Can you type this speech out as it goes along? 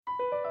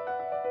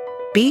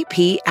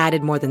BP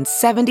added more than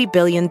 $70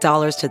 billion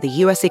to the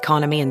U.S.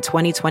 economy in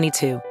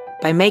 2022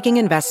 by making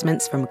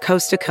investments from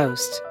coast to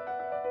coast.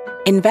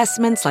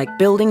 Investments like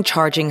building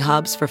charging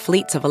hubs for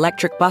fleets of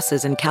electric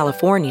buses in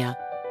California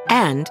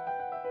and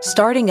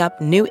starting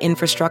up new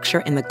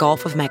infrastructure in the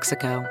Gulf of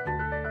Mexico.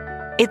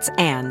 It's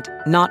and,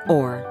 not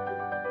or.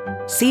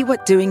 See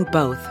what doing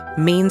both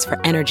means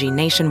for energy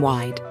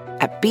nationwide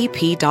at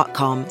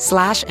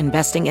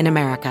bp.com/investing in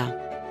America.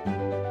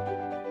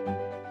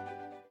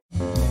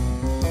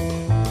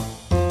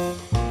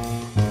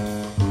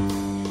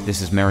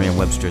 This is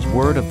Merriam-Webster's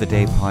Word of the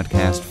Day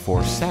podcast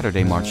for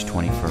Saturday, March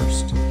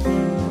 21st.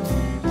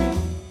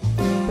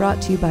 Brought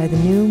to you by the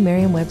new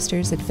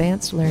Merriam-Webster's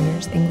Advanced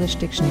Learners English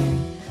Dictionary,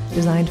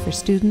 designed for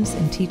students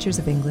and teachers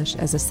of English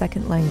as a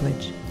second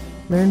language.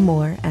 Learn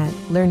more at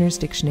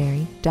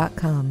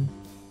learnersdictionary.com.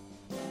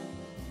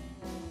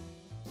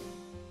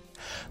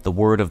 The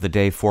word of the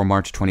day for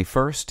March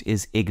 21st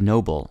is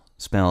ignoble,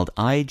 spelled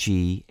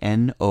I-G-N-O-B-L-E.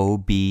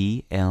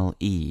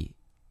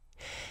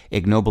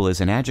 Ignoble is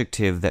an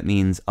adjective that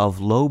means of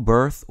low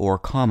birth or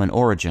common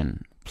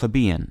origin,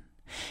 plebeian.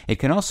 It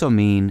can also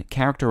mean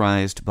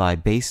characterized by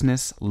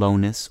baseness,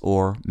 lowness,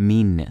 or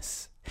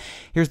meanness.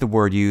 Here's the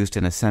word used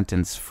in a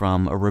sentence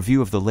from a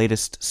review of the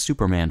latest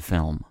Superman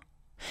film.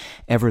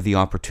 Ever the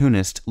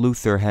opportunist,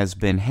 Luthor has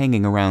been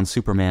hanging around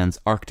Superman's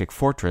Arctic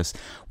fortress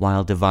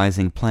while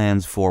devising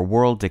plans for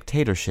world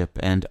dictatorship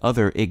and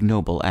other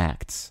ignoble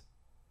acts.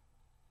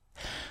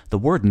 The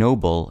word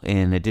noble,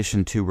 in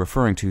addition to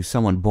referring to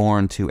someone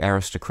born to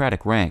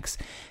aristocratic ranks,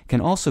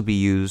 can also be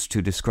used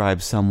to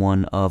describe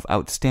someone of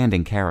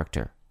outstanding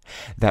character.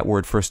 That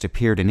word first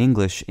appeared in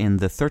English in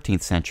the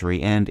 13th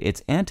century, and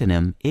its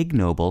antonym,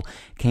 ignoble,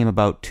 came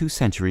about 2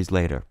 centuries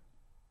later.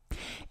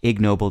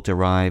 Ignoble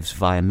derives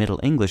via Middle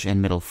English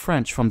and Middle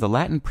French from the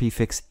Latin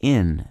prefix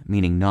in,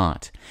 meaning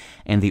not,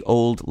 and the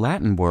Old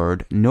Latin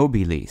word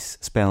gnobilis,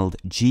 spelled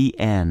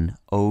G-N-O-B-I-L-I-S,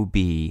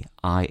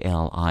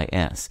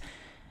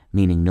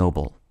 meaning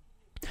noble.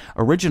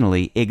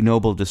 Originally,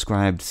 ignoble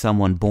described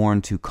someone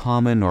born to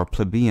common or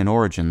plebeian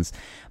origins,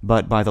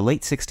 but by the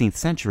late 16th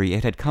century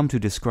it had come to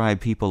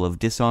describe people of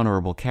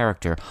dishonorable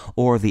character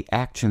or the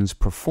actions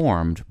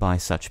performed by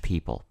such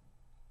people.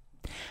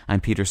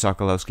 I'm Peter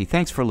Sokolowski.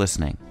 Thanks for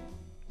listening.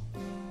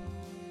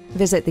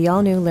 Visit the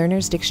all-new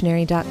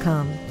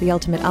learnersdictionary.com, the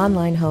ultimate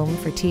online home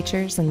for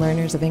teachers and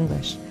learners of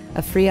English.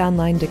 A free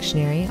online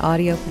dictionary,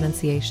 audio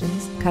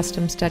pronunciations,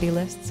 custom study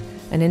lists,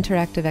 and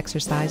interactive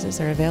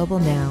exercises are available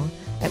now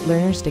at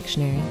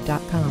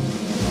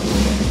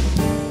learnersdictionary.com.